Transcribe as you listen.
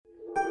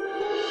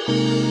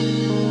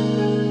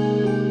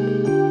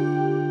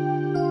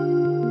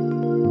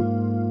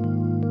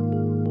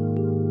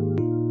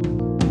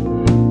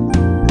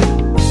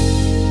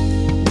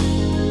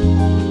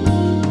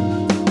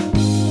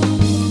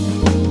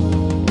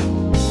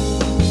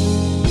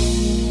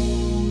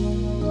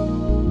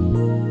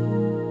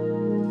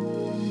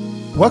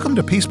Welcome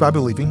to Peace by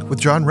Believing with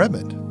Jon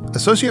Redmond,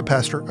 Associate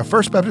Pastor of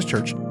First Baptist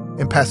Church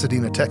in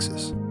Pasadena,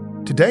 Texas.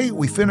 Today,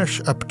 we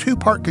finish a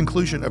two-part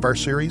conclusion of our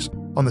series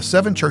on the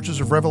 7 churches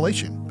of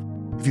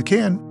Revelation. If you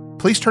can,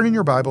 please turn in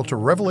your Bible to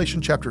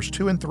Revelation chapters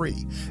 2 and 3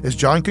 as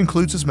John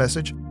concludes his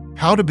message,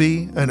 How to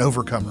Be an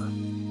Overcomer.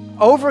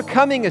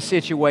 Overcoming a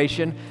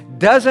situation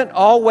doesn't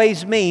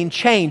always mean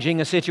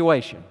changing a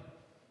situation.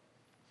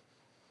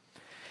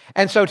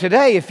 And so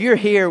today, if you're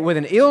here with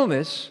an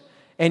illness,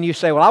 and you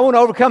say, well, I want to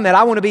overcome that.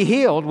 I want to be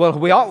healed. Well,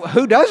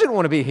 who doesn't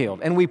want to be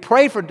healed? And we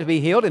pray for it to be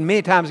healed, and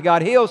many times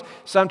God heals.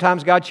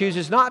 Sometimes God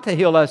chooses not to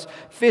heal us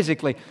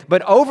physically.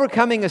 But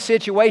overcoming a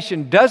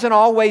situation doesn't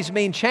always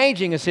mean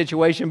changing a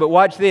situation, but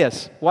watch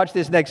this. Watch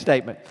this next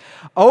statement.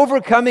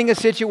 Overcoming a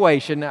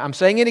situation, I'm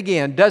saying it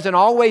again, doesn't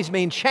always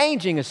mean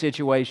changing a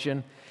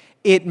situation.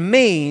 It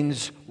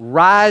means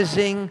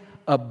rising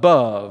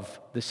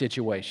above the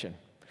situation.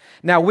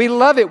 Now, we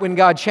love it when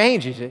God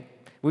changes it.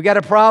 We got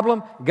a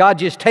problem, God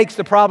just takes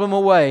the problem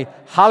away.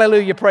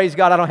 Hallelujah, praise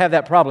God, I don't have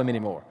that problem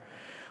anymore.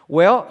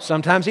 Well,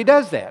 sometimes He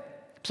does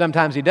that.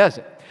 Sometimes He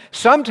doesn't.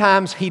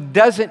 Sometimes He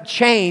doesn't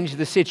change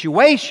the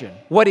situation.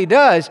 What He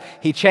does,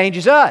 He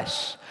changes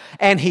us.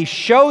 And He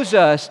shows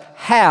us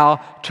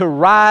how to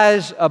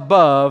rise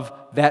above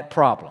that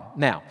problem.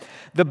 Now,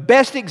 the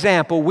best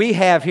example we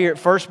have here at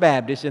First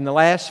Baptist in the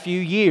last few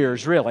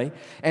years, really,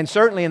 and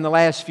certainly in the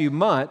last few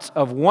months,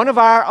 of one of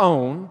our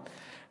own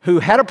who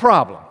had a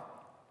problem.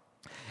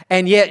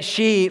 And yet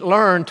she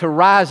learned to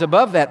rise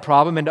above that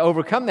problem and to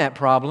overcome that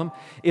problem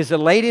is a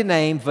lady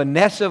named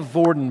Vanessa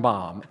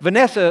Vordenbaum.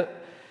 Vanessa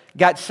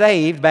got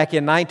saved back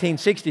in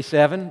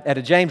 1967 at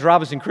a James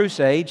Robinson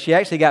crusade. She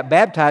actually got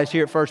baptized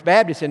here at First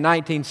Baptist in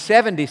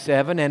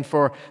 1977, and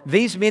for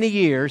these many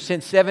years,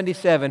 since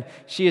 77,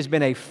 she has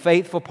been a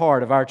faithful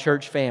part of our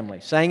church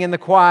family. Sang in the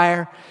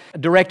choir,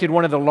 directed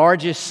one of the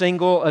largest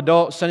single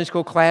adult Sunday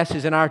school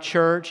classes in our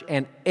church,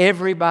 and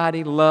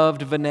everybody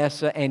loved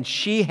Vanessa, and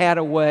she had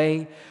a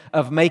way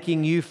of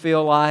making you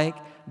feel like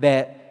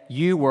that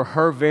you were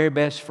her very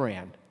best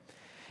friend.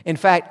 In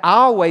fact, I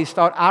always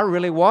thought I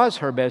really was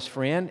her best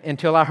friend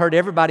until I heard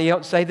everybody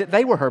else say that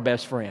they were her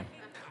best friend.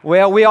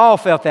 Well, we all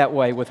felt that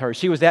way with her.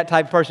 She was that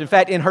type of person. In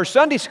fact, in her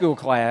Sunday school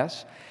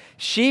class,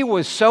 she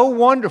was so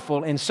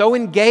wonderful and so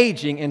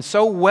engaging and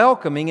so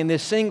welcoming in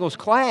this singles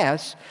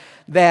class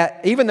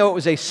that even though it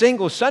was a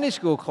single Sunday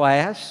school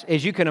class,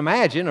 as you can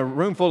imagine, a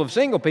room full of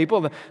single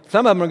people,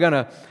 some of them are going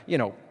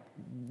to,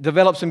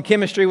 develop some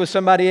chemistry with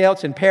somebody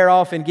else and pair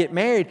off and get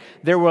married.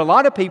 There were a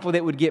lot of people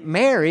that would get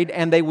married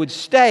and they would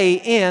stay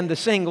in the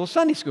single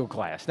Sunday school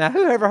class. Now,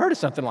 who ever heard of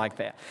something like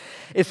that?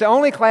 It's the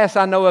only class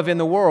I know of in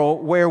the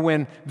world where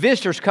when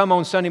visitors come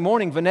on Sunday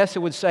morning, Vanessa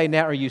would say,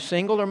 now, are you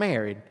single or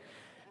married?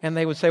 And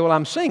they would say, well,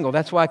 I'm single.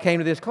 That's why I came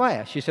to this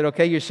class. She said,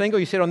 okay, you're single,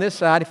 you sit on this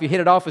side. If you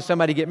hit it off with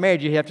somebody to get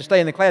married, you have to stay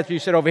in the class, you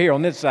sit over here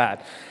on this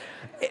side.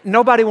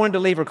 Nobody wanted to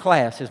leave her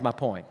class, is my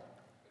point.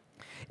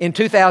 In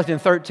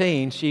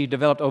 2013, she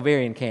developed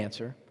ovarian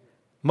cancer,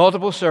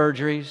 multiple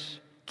surgeries,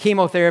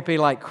 chemotherapy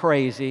like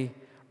crazy,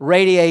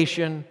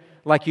 radiation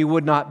like you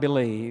would not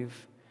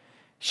believe.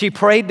 She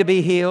prayed to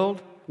be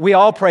healed. We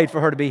all prayed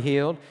for her to be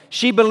healed.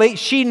 She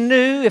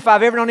knew, if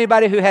I've ever known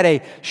anybody who had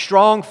a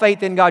strong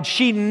faith in God,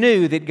 she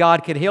knew that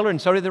God could heal her,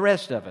 and so did the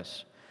rest of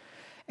us.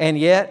 And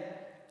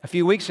yet, a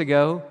few weeks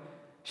ago,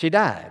 she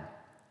died.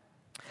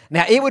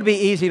 Now, it would be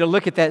easy to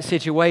look at that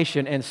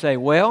situation and say,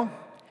 well,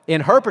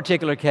 in her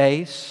particular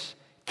case,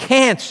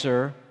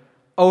 cancer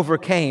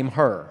overcame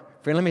her.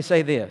 Friend, let me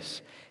say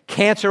this.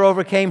 Cancer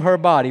overcame her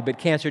body, but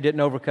cancer didn't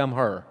overcome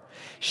her.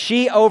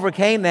 She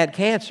overcame that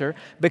cancer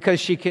because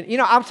she can,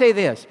 I'll say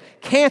this.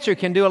 Cancer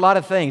can do a lot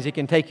of things. It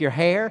can take your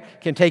hair,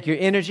 can take your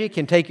energy,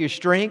 can take your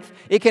strength.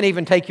 It can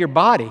even take your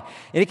body,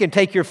 and it can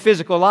take your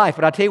physical life.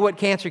 But I'll tell you what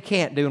cancer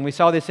can't do, and we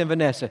saw this in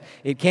Vanessa.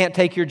 It can't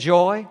take your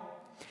joy,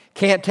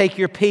 can't take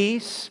your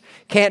peace,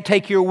 can't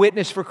take your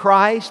witness for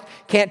Christ,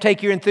 can't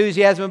take your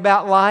enthusiasm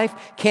about life,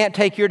 can't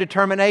take your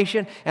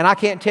determination. And I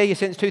can't tell you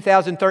since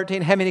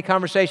 2013 how many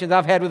conversations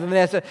I've had with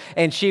Vanessa,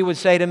 and she would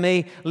say to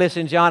me,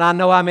 listen, John, I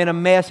know I'm in a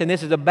mess, and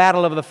this is a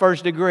battle of the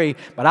first degree,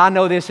 but I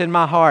know this in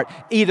my heart.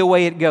 Either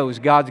way it goes,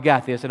 God's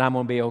got this, and I'm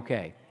going to be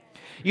okay.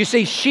 You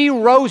see, she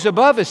rose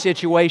above a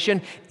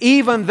situation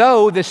even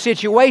though the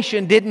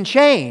situation didn't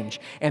change.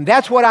 And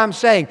that's what I'm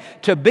saying.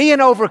 To be an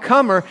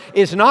overcomer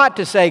is not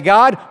to say,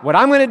 God, what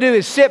I'm going to do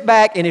is sit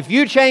back, and if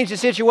you change the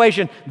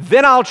situation,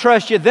 then I'll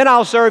trust you, then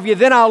I'll serve you,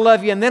 then I'll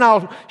love you, and then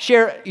I'll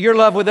share your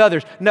love with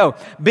others. No,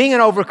 being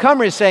an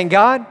overcomer is saying,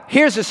 God,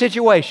 here's the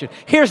situation.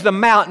 Here's the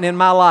mountain in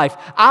my life.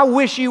 I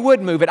wish you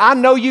would move it. I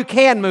know you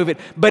can move it.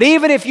 But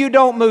even if you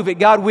don't move it,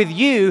 God, with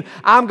you,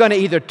 I'm going to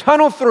either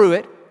tunnel through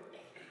it,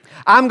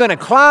 I'm going to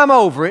climb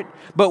over it,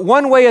 But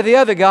one way or the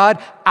other,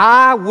 God,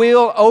 I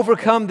will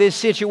overcome this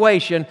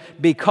situation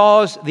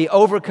because the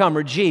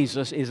overcomer,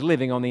 Jesus, is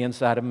living on the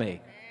inside of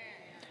me.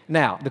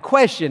 Now, the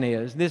question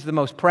is, this is the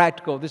most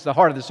practical, this is the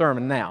heart of the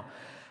sermon now.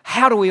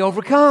 How do we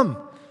overcome?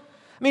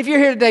 I mean, if you're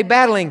here today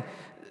battling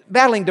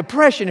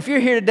depression, if you're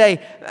here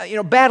today,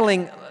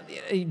 battling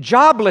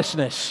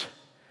joblessness,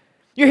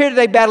 you're here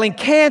today battling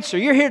cancer,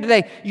 you're here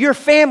today, your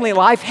family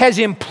life has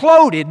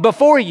imploded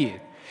before you.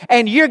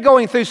 And you're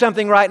going through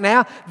something right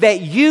now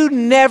that you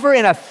never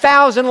in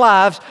 1,000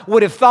 lives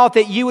would have thought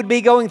that you would be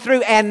going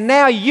through. And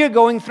now you're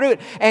going through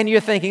it. And you're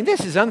thinking,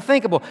 this is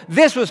unthinkable.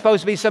 This was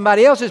supposed to be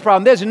somebody else's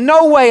problem. There's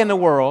no way in the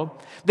world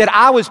that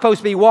I was supposed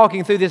to be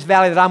walking through this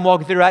valley that I'm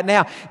walking through right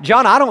now.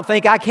 John, I don't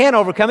think I can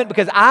overcome it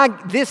because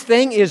this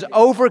thing is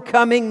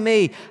overcoming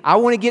me. I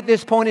want to get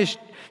this point as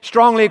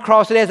strongly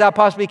across it as I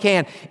possibly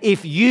can.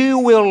 If you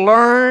will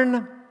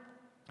learn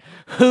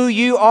who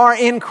you are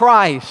in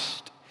Christ,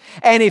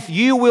 and if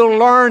you will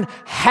learn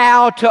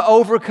how to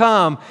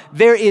overcome,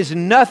 there is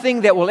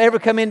nothing that will ever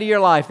come into your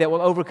life that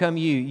will overcome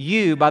you.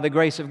 You, by the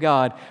grace of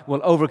God,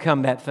 will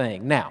overcome that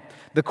thing. Now,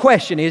 the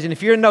question is, and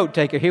if you're a note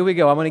taker, here we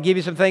go. I'm going to give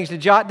you some things to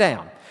jot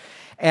down.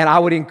 And I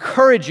would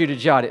encourage you to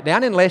jot it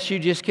down unless you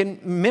just can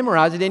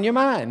memorize it in your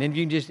mind. And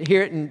you can just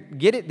hear it and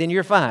get it, then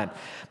you're fine.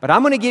 But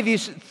I'm going to give you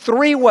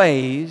 3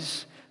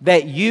 ways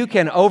that you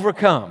can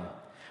overcome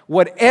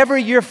whatever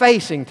you're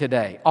facing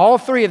today. All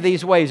 3 of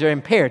these ways are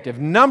imperative.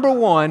 Number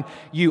 1,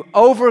 you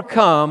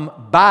overcome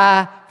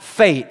by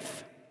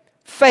faith.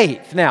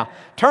 Faith. Now,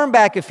 turn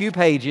back a few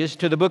pages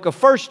to the book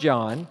of 1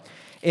 John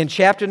in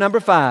chapter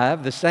number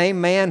 5. The same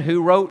man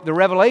who wrote the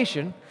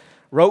Revelation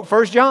wrote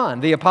 1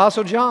 John, the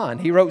Apostle John.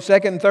 He wrote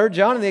 2nd and 3rd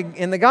John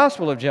in the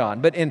Gospel of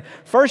John. But in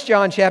 1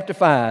 John chapter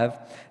 5,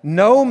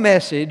 no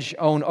message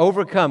on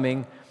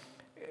overcoming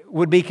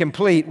would be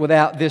complete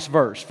without this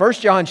verse. 1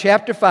 John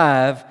chapter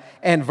 5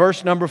 and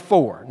verse number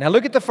 4. Now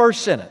look at the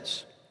first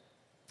sentence.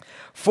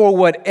 For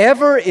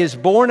whatever is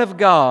born of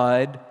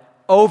God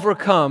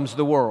overcomes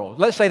the world.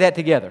 Let's say that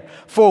together.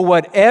 For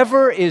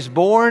whatever is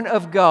born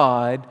of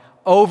God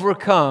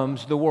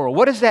overcomes the world.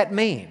 What does that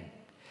mean?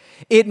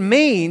 It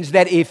means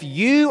that if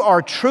you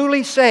are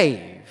truly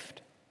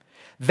saved,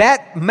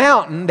 that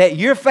mountain that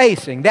you're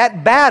facing,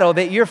 that battle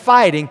that you're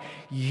fighting,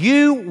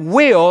 you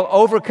will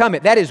overcome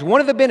it. That is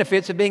one of the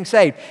benefits of being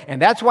saved.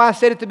 And that's why I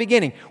said at the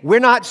beginning, we're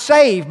not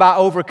saved by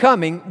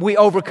overcoming. We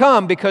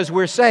overcome because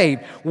we're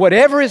saved.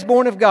 Whatever is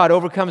born of God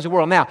overcomes the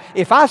world. Now,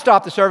 if I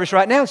stop the service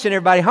right now and send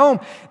everybody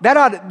home,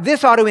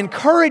 this ought to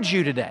encourage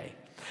you today.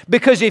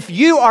 Because if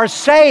you are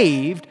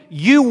saved,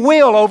 you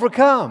will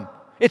overcome.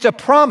 It's a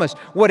promise.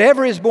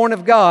 Whatever is born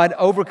of God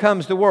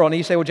overcomes the world. And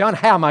you say, well, John,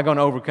 how am I going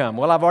to overcome?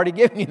 Well, I've already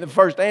given you the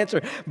first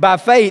answer, by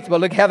faith. But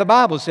look how the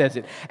Bible says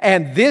it.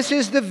 And this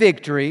is the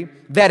victory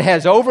that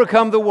has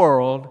overcome the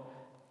world,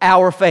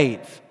 our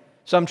faith.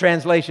 Some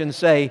translations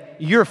say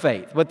your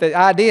faith. But the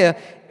idea,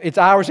 it's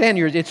ours and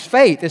yours. It's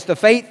faith. It's the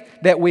faith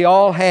that we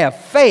all have.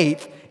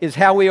 Faith is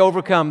how we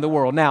overcome the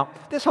world. Now,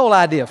 this whole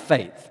idea of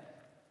faith,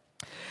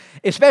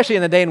 especially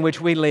in the day in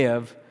which we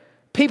live,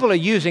 people are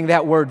using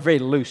that word very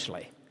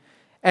loosely.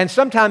 And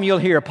sometimes you'll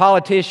hear a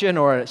politician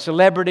or a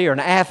celebrity or an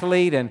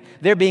athlete and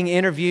they're being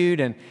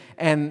interviewed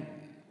and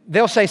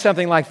they'll say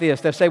something like this.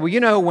 They'll say,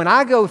 well, when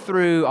I go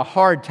through a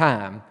hard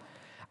time,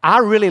 I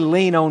really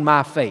lean on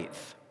my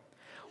faith.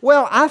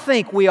 Well, I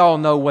think we all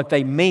know what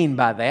they mean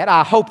by that.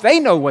 I hope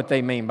they know what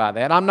they mean by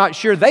that. I'm not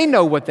sure they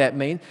know what that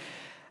means.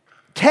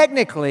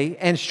 Technically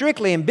and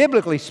strictly and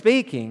biblically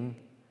speaking,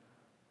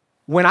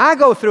 when I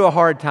go through a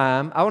hard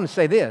time, I want to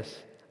say this.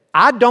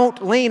 I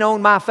don't lean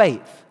on my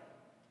faith.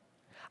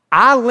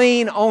 I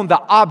lean on the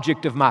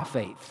object of my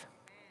faith.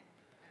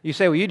 You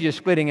say, well, you're just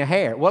splitting a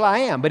hair. Well, I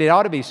am, but it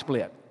ought to be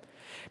split.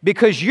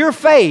 Because your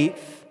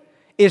faith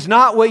is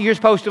not what you're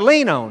supposed to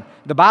lean on.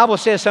 The Bible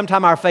says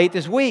sometimes our faith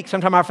is weak,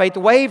 sometimes our faith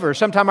wavers,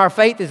 sometimes our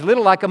faith is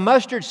little like a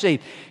mustard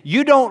seed.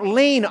 You don't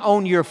lean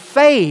on your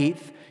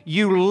faith,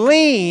 you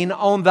lean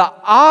on the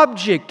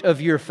object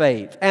of your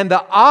faith. And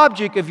the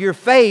object of your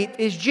faith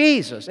is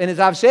Jesus. And as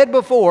I've said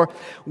before,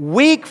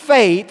 weak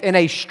faith in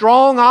a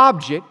strong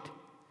object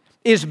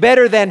is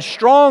better than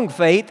strong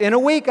faith in a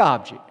weak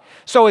object.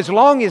 So as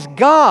long as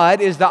God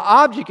is the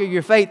object of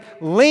your faith,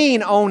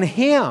 lean on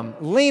Him.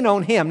 Lean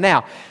on Him.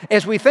 Now,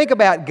 as we think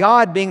about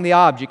God being the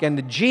object and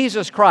the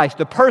Jesus Christ,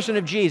 the person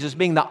of Jesus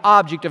being the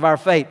object of our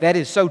faith, that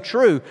is so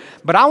true.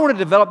 But I want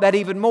to develop that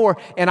even more,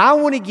 and I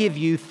want to give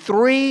you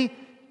 3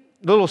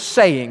 little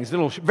sayings,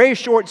 little very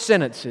short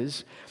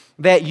sentences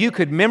that you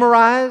could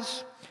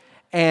memorize,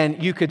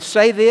 and you could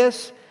say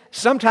this.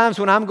 Sometimes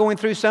when I'm going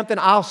through something,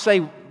 I'll say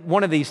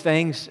one of these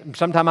things.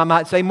 Sometimes I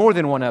might say more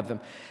than one of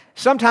them.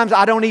 Sometimes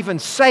I don't even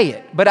say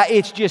it, but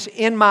it's just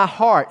in my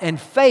heart.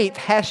 And faith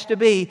has to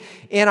be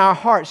in our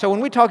heart. So when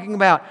we're talking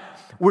about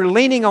we're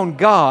leaning on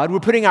God, we're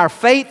putting our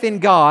faith in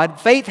God,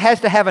 faith has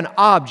to have an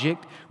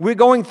object. We're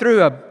going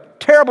through a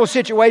terrible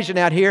situation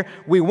out here.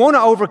 We want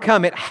to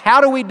overcome it.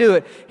 How do we do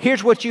it?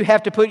 Here's what you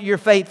have to put your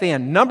faith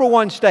in. Number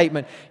 1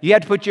 statement, you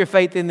have to put your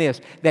faith in this,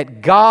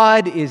 that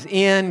God is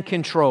in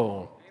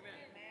control.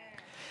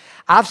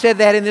 I've said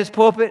that in this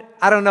pulpit,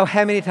 I don't know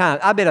how many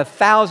times. I bet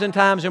 1,000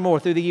 times or more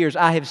through the years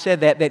I have said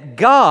that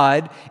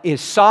God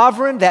is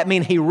sovereign. That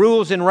means He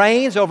rules and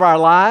reigns over our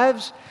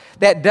lives.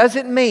 That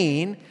doesn't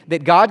mean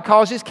that God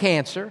causes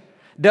cancer.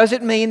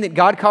 Doesn't mean that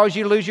God caused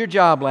you to lose your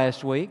job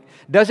last week.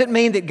 Doesn't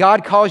mean that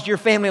God caused your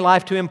family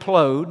life to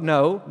implode.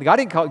 No,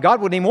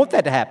 God wouldn't even want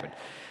that to happen.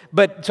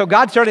 So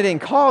God certainly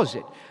didn't cause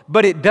it.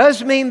 But it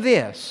does mean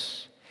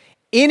this.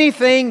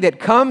 Anything that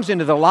comes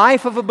into the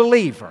life of a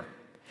believer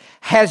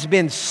has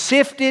been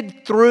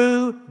sifted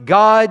through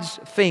God's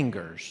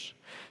fingers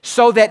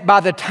so that by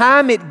the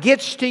time it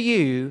gets to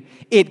you,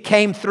 it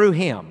came through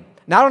Him.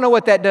 Now, I don't know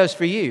what that does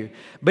for you,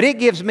 but it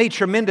gives me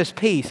tremendous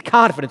peace,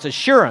 confidence,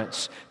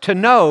 assurance to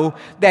know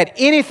that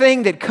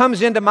anything that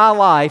comes into my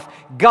life,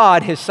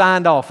 God has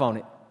signed off on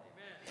it.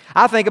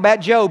 I think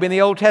about Job in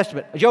the Old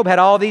Testament. Job had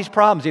all these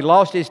problems. He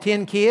lost his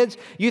 10 kids.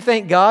 You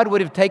think God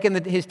would have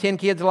taken his 10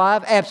 kids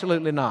alive?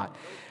 Absolutely not.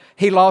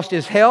 He lost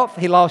his health,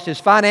 he lost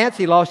his finance,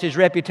 he lost his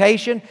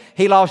reputation,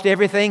 he lost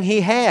everything he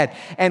had.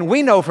 And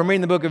we know from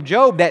reading the book of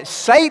Job that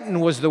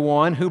Satan was the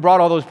one who brought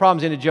all those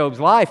problems into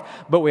Job's life.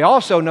 But we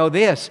also know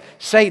this,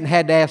 Satan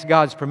had to ask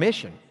God's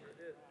permission.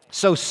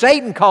 So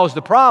Satan caused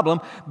the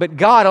problem, but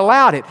God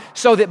allowed it.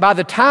 So that by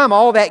the time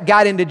all that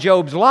got into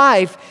Job's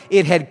life,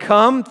 it had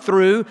come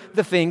through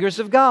the fingers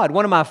of God.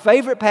 One of my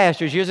favorite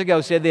pastors years ago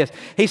said this.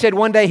 He said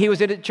one day he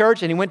was at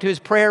church and he went to his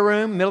prayer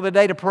room, middle of the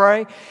day to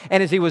pray.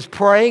 And as he was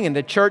praying and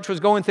the church was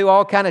going through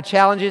all kind of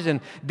challenges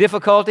and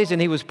difficulties and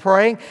he was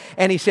praying,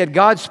 and he said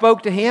God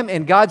spoke to him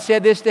and God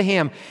said this to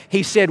him.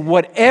 He said,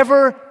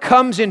 whatever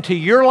comes into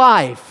your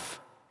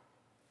life,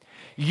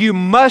 you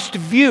must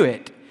view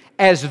it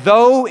as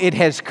though it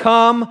has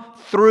come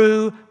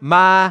through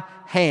my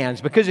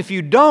hands. Because if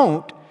you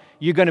don't,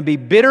 you're going to be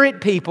bitter at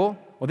people.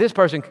 Well, this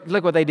person,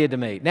 look what they did to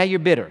me. Now you're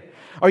bitter.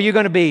 Or you're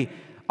going to be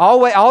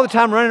all the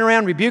time running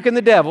around rebuking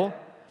the devil.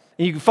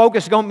 And you can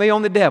focus on me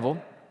on the devil.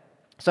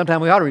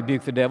 Sometimes we ought to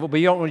rebuke the devil, but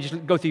you don't want to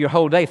just go through your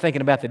whole day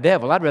thinking about the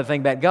devil. I'd rather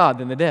think about God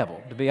than the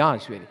devil, to be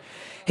honest with you.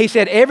 He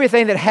said,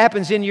 everything that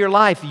happens in your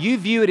life, you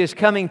view it as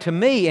coming to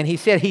me. And he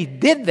said he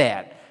did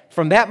that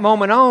from that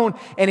moment on,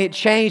 and it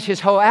changed his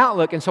whole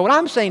outlook. And so what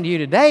I'm saying to you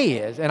today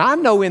is, and I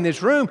know in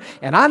this room,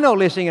 and I know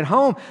listening at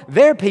home,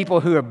 there are people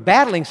who are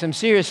battling some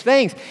serious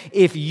things.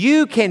 If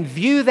you can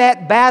view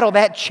that battle,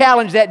 that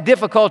challenge, that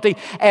difficulty,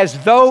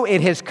 as though it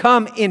has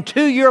come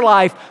into your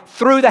life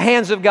through the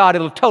hands of God,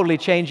 it'll totally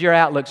change your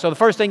outlook. So the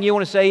first thing you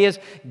want to say is,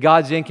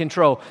 God's in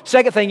control.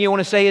 Second thing you want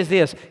to say is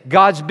this,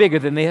 God's bigger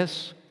than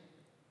this.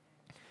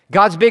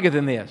 God's bigger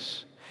than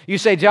this. You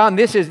say, John,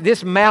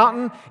 this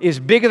mountain is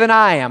bigger than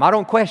I am. I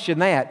don't question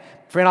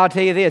that. Friend, I'll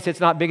tell you this, it's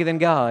not bigger than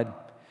God.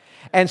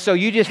 And so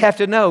you just have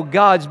to know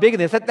God's bigger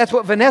than this. That's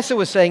what Vanessa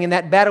was saying in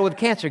that battle with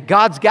cancer.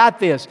 God's got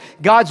this.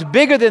 God's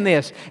bigger than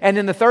this. And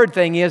then the third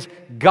thing is,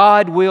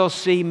 God will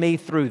see me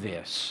through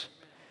this.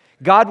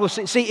 God will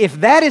see. See,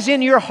 if that is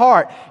in your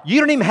heart, you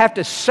don't even have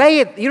to say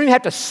it. You don't even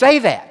have to say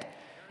that.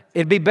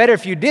 It'd be better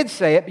if you did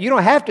say it. You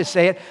don't have to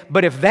say it.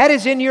 But if that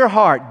is in your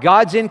heart,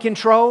 God's in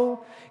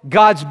control,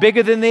 God's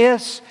bigger than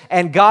this,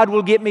 and God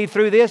will get me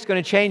through this,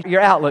 going to change your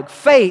outlook.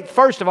 Faith,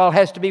 first of all,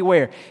 has to be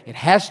where? It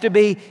has to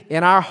be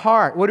in our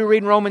heart. What do we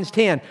read in Romans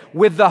 10?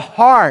 With the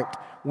heart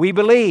we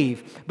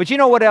believe. But you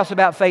know what else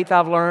about faith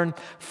I've learned?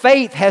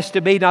 Faith has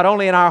to be not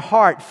only in our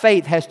heart,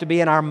 faith has to be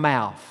in our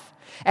mouth.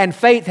 And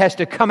faith has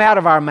to come out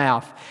of our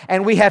mouth.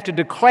 And we have to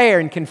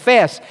declare and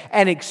confess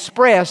and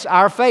express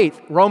our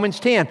faith. Romans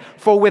 10,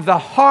 for with the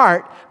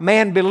heart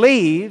man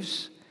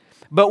believes,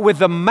 but with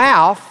the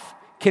mouth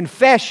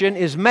confession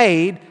is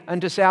made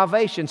unto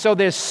salvation. So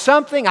there's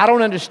something, I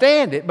don't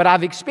understand it, but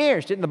I've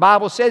experienced it, and the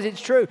Bible says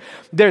it's true.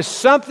 There's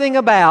something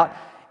about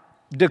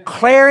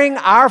declaring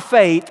our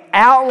faith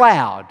out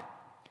loud,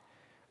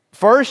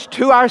 first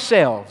to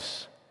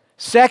ourselves,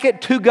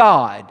 second to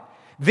God,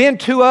 then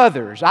to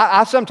others.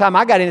 I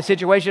got in a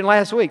situation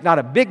last week, not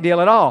a big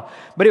deal at all,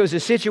 but it was a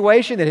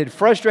situation that had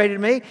frustrated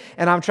me,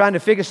 and I'm trying to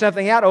figure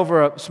something out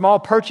over a small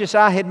purchase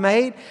I had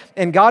made,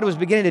 and God was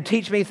beginning to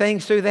teach me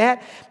things through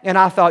that, and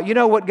I thought, you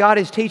know what God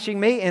is teaching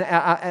me, and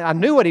I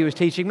knew what He was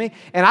teaching me,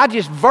 and I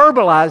just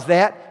verbalized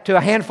that to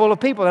a handful of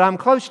people that I'm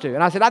close to,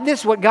 and I said,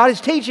 this is what God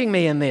is teaching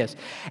me in this,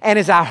 and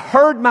as I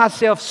heard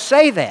myself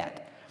say that,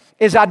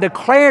 as I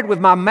declared with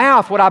my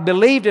mouth what I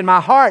believed in my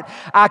heart,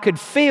 I could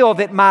feel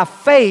that my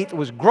faith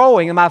was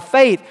growing and my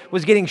faith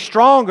was getting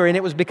stronger and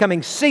it was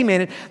becoming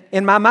cemented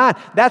in my mind.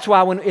 That's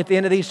why when at the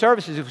end of these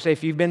services, if we say,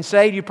 if you've been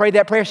saved, you prayed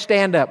that prayer,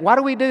 stand up. Why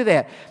do we do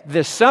that?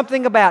 There's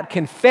something about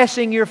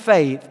confessing your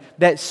faith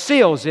that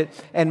seals it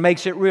and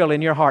makes it real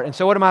in your heart. And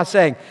so what am I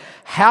saying?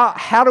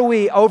 How do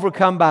we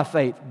overcome by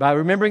faith? By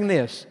remembering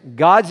this,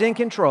 God's in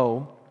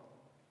control,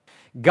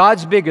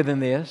 God's bigger than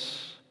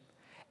this,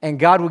 and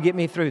God will get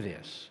me through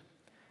this.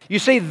 You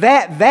see,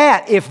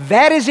 that if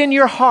that is in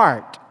your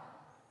heart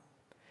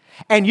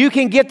and you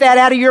can get that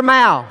out of your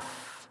mouth,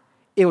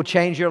 it will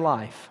change your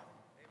life.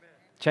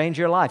 Change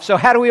your life. So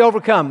how do we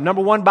overcome?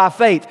 Number one, by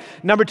faith.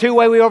 Number two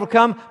way we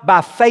overcome,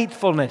 by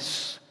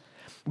faithfulness.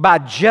 By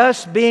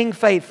just being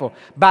faithful.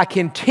 By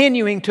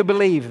continuing to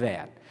believe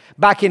that.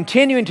 by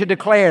continuing to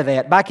declare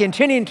that, by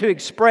continuing to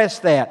express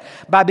that,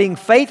 by being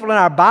faithful in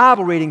our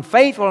Bible reading,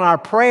 faithful in our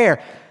prayer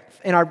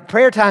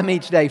time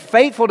each day,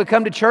 faithful to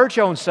come to church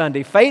on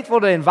Sunday, faithful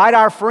to invite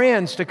our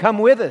friends to come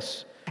with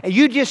us. And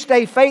you just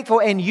stay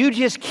faithful and you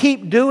just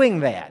keep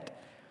doing that.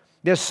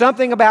 There's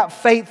something about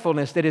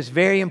faithfulness that is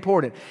very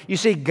important. You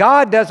see,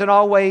 God doesn't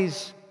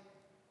always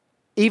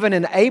even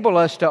enable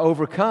us to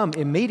overcome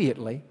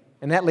immediately.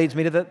 And that leads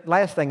me to the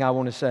last thing I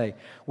want to say.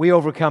 We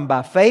overcome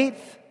by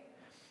faith,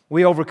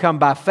 we overcome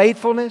by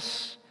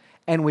faithfulness,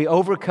 and we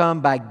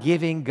overcome by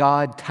giving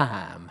God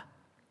time.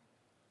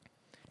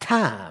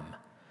 Time.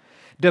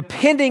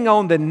 Depending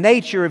on the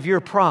nature of your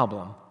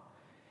problem,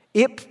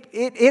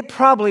 it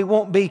probably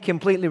won't be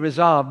completely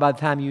resolved by the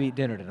time you eat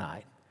dinner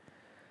tonight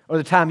or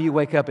the time you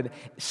wake up.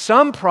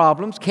 Some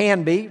problems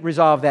can be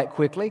resolved that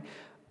quickly.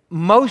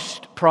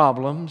 Most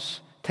problems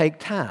take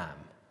time.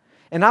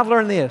 And I've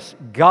learned this: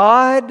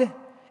 God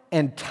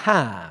and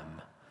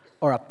time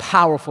are a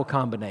powerful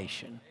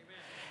combination.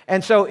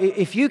 And so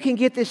if you can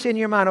get this in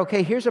your mind,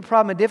 okay, here's a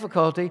problem and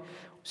difficulty.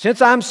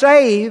 Since I'm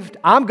saved,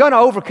 I'm going to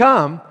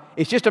overcome.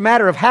 It's just a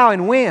matter of how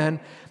and when.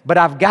 But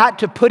I've got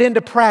to put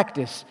into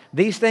practice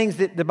these things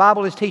that the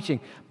Bible is teaching.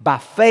 By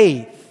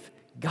faith,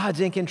 God's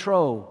in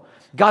control.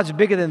 God's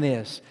bigger than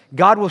this.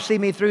 God will see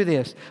me through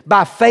this.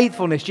 By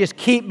faithfulness, just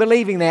keep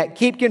believing that.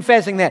 Keep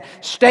confessing that.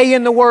 Stay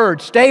in the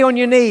Word. Stay on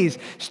your knees.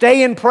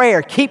 Stay in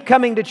prayer. Keep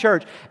coming to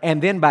church.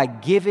 And then by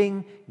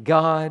giving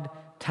God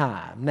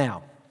time.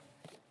 Now,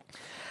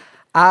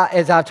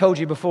 as I've told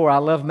you before, I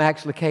love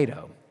Max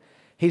Lucado.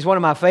 He's one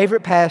of my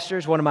favorite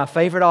pastors, one of my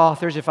favorite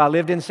authors. If I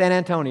lived in San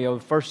Antonio,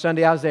 the first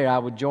Sunday I was there, I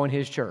would join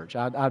his church.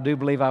 I do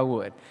believe I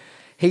would.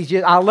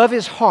 I love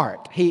his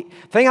heart.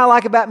 Thing I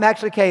like about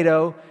Max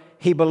Lucado,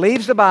 he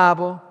believes the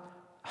Bible,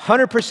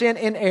 100%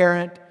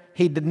 inerrant.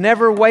 He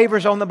never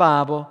wavers on the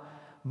Bible,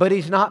 but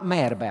he's not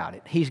mad about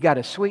it. He's got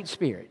a sweet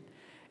spirit.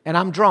 And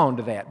I'm drawn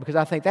to that because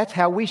I think that's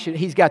how we should.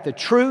 He's got the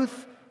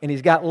truth and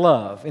he's got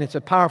love, and it's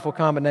a powerful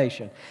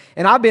combination.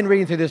 And I've been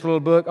reading through this little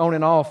book on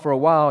and off for a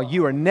while,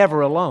 You Are Never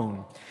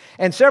Alone.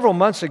 And several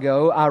months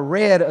ago, I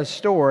read a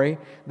story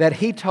that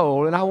he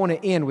told, and I want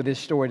to end with this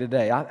story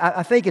today.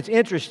 I think it's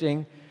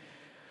interesting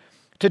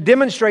to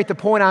demonstrate the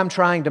point I'm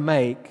trying to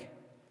make,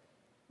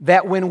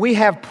 that when we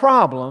have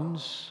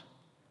problems,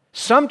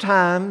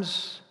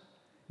 sometimes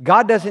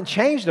God doesn't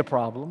change the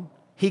problem.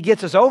 He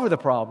gets us over the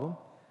problem,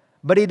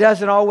 but He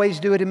doesn't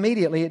always do it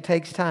immediately. It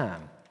takes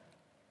time.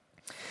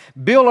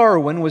 Bill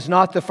Irwin was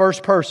not the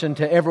first person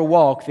to ever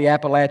walk the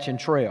Appalachian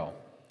Trail.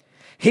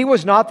 He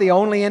was not the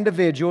only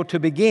individual to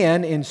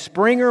begin in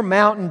Springer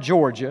Mountain,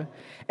 Georgia,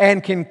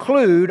 and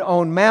conclude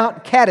on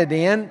Mount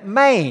Katahdin,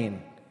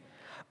 Maine.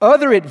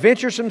 Other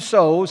adventuresome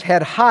souls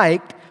had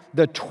hiked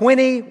the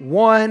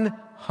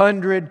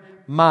 2,100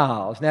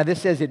 miles. Now,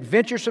 this says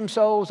adventuresome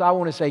souls. I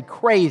want to say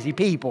crazy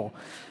people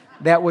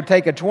that would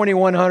take a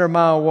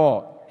 2,100-mile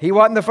walk. He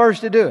wasn't the first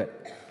to do it.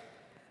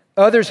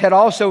 Others had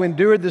also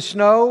endured the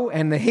snow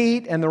and the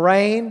heat and the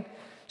rain,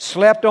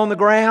 slept on the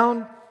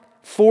ground,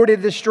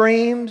 forded the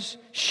streams,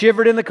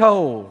 shivered in the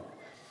cold.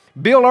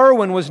 Bill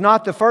Irwin was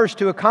not the first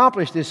to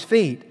accomplish this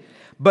feat,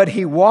 but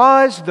he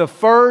was the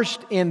first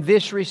in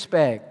this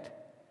respect.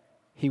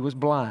 He was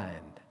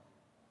blind.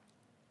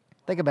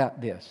 Think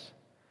about this.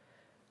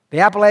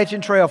 The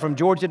Appalachian Trail from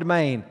Georgia to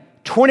Maine,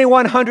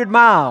 2,100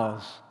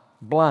 miles,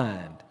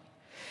 blind.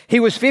 He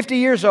was 50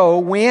 years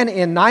old when,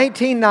 in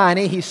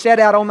 1990, he set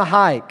out on the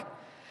hike.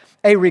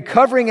 A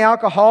recovering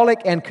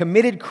alcoholic and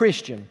committed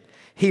Christian,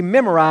 he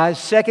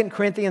memorized 2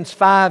 Corinthians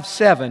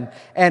 5:7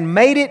 and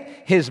made it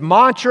his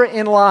mantra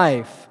in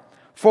life.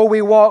 For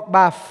we walk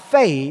by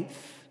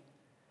faith,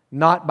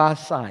 not by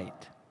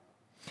sight.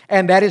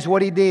 And that is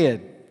what he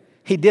did.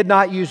 He did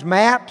not use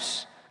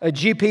maps, a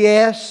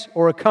GPS,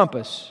 or a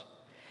compass.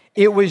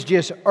 It was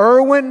just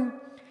Irwin,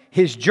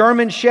 his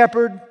German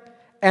shepherd,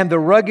 and the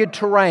rugged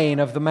terrain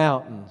of the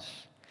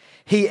mountains.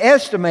 He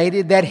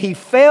estimated that he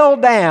fell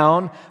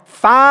down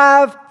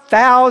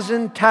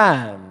 5,000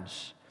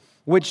 times,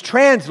 which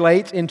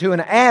translates into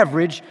an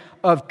average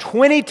of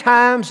 20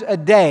 times a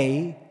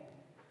day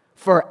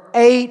for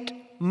 8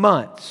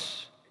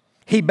 months.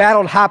 He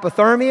battled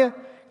hypothermia,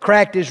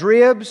 cracked his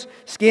ribs,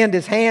 skinned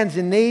his hands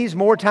and knees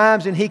more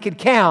times than he could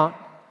count.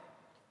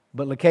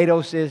 But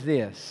Lucado says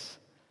this,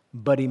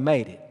 but he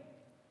made it.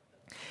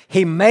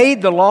 He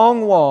made the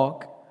long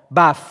walk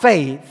by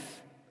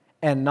faith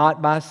and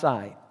not by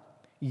sight.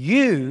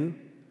 You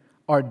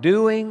are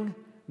doing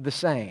the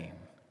same.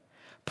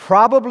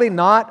 Probably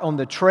not on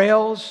the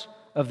trails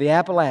of the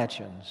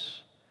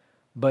Appalachians,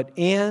 but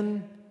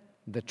in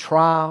the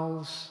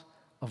trials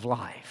of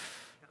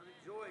life.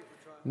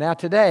 Now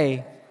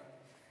today,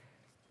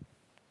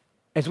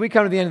 as we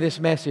come to the end of this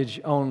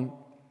message on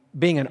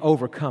being an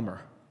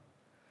overcomer,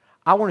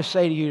 I want to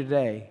say to you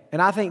today,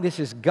 and I think this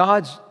is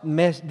God's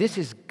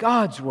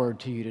word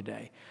to you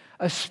today,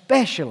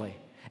 especially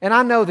And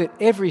I know that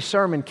every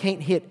sermon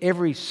can't hit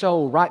every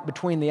soul right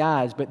between the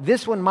eyes, but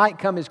this one might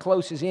come as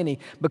close as any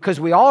because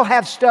we all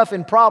have stuff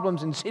and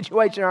problems and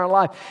situations in our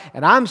life.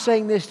 And I'm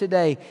saying this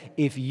today,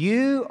 if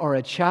you are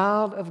a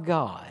child of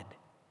God,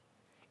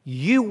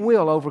 you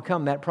will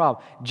overcome that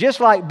problem. Just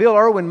like Bill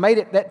Irwin made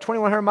it that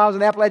 2,100 miles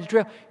on the Appalachian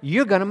Trail,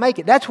 you're going to make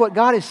it. That's what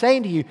God is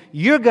saying to you.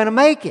 You're going to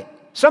make it.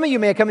 Some of you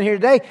may have come in here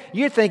today,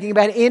 you're thinking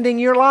about ending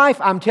your life.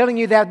 I'm telling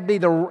you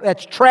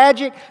that's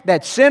tragic,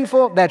 that's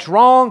sinful, that's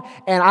wrong,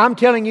 and I'm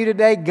telling you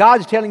today,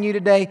 God's telling you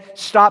today,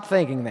 stop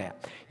thinking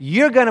that.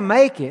 You're going to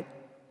make it,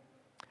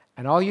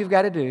 and all you've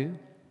got to do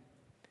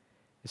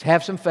is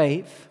have some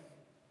faith,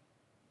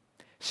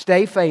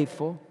 stay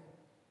faithful,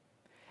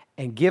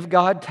 and give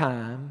God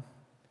time,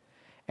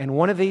 and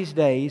one of these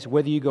days,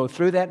 whether you go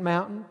through that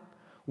mountain,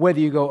 whether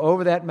you go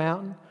over that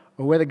mountain,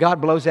 or whether God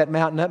blows that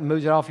mountain up and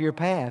moves it off your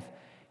path,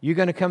 you're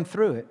going to come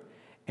through it,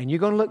 and you're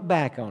going to look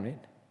back on it,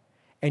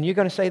 and you're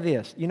going to say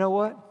this, you know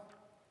what?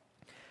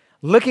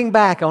 Looking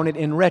back on it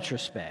in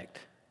retrospect,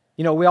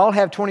 you know, we all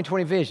have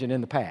 20/20 vision in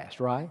the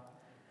past, right?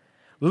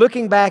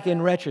 Looking back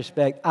in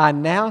retrospect, I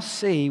now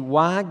see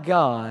why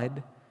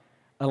God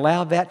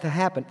allowed that to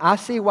happen. I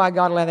see why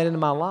God allowed that into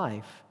my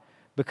life,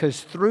 because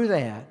through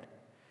that,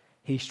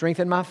 He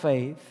strengthened my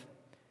faith,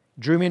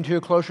 drew me into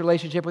a close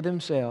relationship with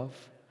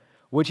Himself,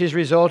 which has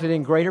resulted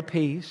in greater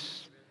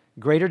peace,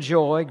 greater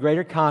joy,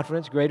 greater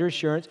confidence, greater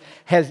assurance,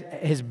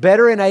 has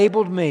better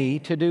enabled me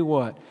to do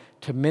what?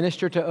 To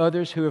minister to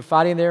others who are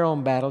fighting their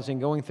own battles and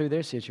going through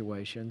their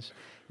situations.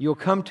 You'll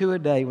come to a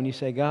day when you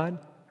say, God,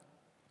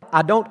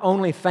 I don't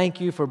only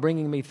thank you for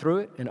bringing me through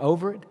it and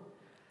over it,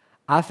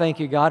 I thank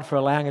you, God, for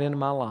allowing it into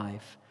my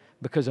life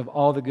because of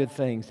all the good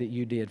things that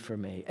you did for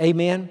me.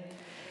 Amen?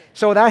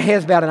 So with our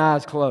heads bowed and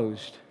eyes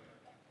closed,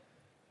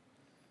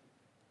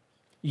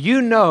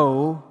 you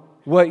know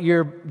what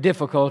your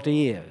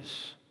difficulty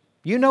is.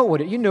 You knew what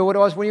it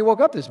was when you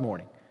woke up this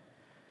morning.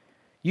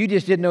 You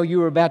just didn't know you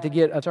were about to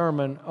get a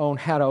sermon on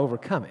how to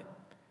overcome it.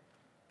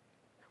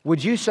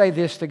 Would you say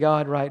this to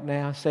God right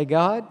now? Say,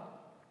 God,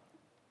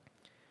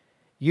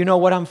 you know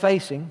what I'm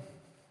facing,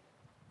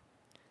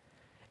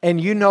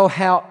 and you know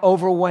how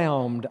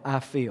overwhelmed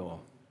I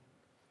feel.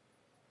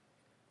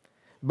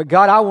 But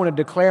God, I want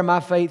to declare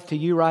my faith to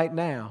you right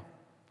now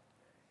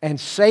and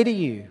say to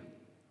you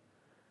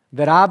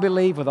that I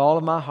believe with all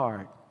of my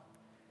heart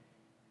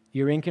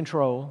you're in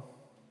control.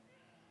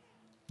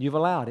 You've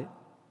allowed it.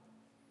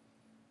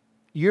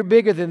 You're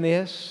bigger than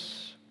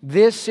this.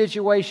 This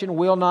situation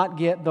will not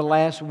get the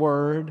last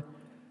word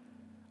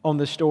on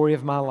the story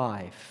of my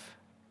life.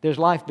 There's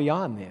life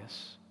beyond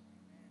this.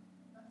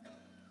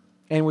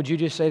 And would you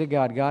just say to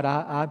God, God,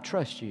 I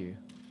trust you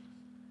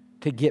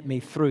to get me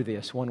through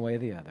this one way or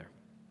the other.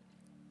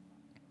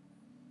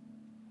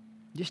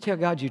 Just tell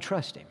God you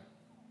trust Him.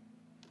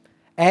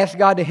 Ask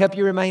God to help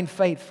you remain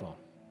faithful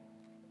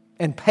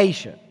and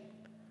patient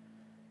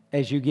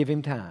as you give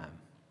Him time.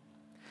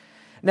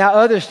 Now,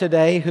 others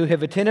today who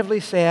have attentively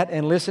sat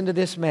and listened to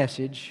this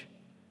message,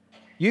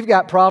 you've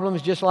got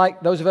problems just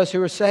like those of us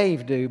who are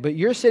saved do, but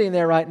you're sitting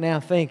there right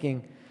now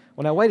thinking,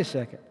 well, now wait a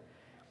second.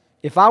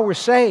 If I were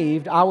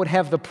saved, I would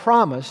have the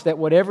promise that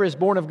whatever is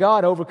born of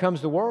God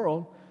overcomes the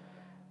world.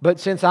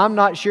 But since I'm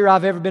not sure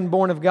I've ever been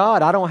born of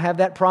God, I don't have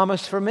that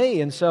promise for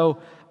me. And so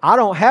I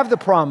don't have the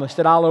promise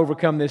that I'll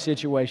overcome this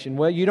situation.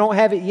 Well, you don't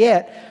have it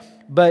yet,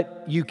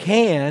 but you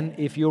can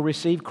if you'll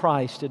receive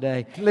Christ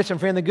today. Listen,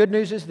 friend, the good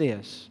news is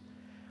this.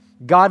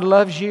 God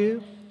loves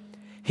you.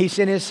 He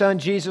sent His Son,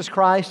 Jesus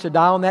Christ, to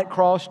die on that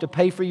cross to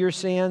pay for your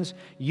sins.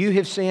 You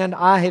have sinned.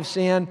 I have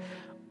sinned.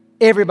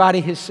 Everybody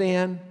has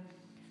sinned.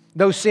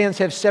 Those sins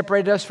have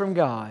separated us from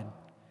God.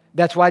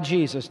 That's why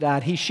Jesus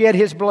died. He shed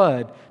His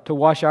blood to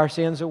wash our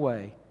sins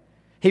away.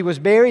 He was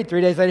buried.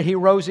 3 days later, He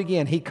rose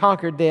again. He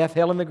conquered death,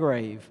 hell, and the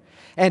grave.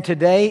 And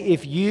today,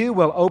 if you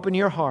will open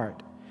your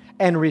heart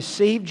and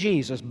receive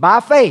Jesus by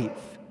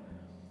faith,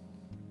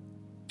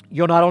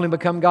 you'll not only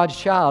become God's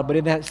child, but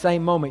in that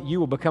same moment, you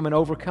will become an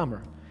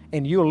overcomer.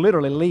 And you'll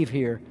literally leave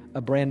here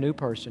a brand new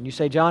person. You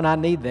say, John, I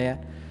need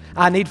that.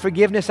 I need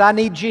forgiveness. I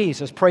need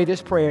Jesus. Pray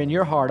this prayer in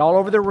your heart, all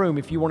over the room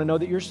if you want to know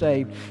that you're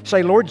saved.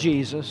 Say, Lord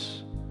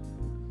Jesus,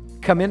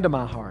 come into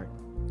my heart.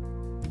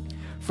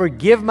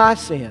 Forgive my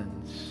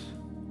sins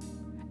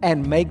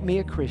and make me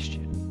a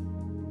Christian.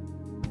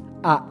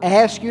 I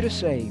ask you to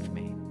save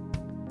me,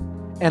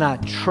 and I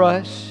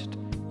trust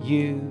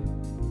you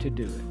to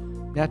do it.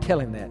 Now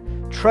tell Him that.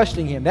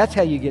 Trusting Him, that's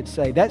how you get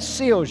saved. That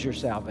seals your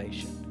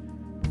salvation.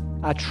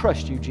 I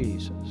trust you,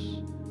 Jesus.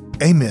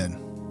 Amen.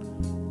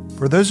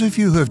 For those of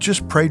you who have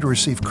just prayed to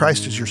receive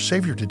Christ as your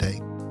Savior today,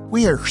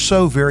 we are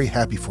so very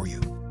happy for you.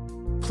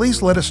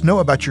 Please let us know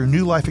about your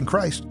new life in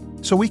Christ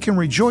so we can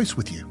rejoice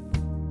with you.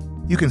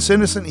 You can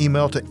send us an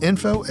email to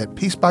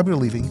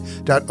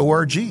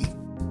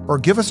info@peacebibleLiving.org or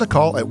give us a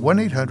call at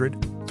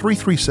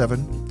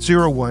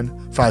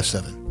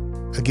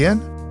 1-800-337-0157.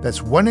 Again,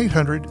 that's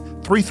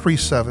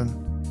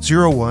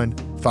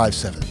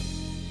 1-800-337-0157.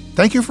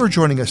 Thank you for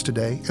joining us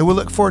today, and we'll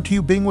look forward to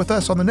you being with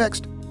us on the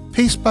next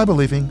Peace by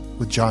Believing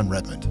with Jon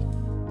Redmond.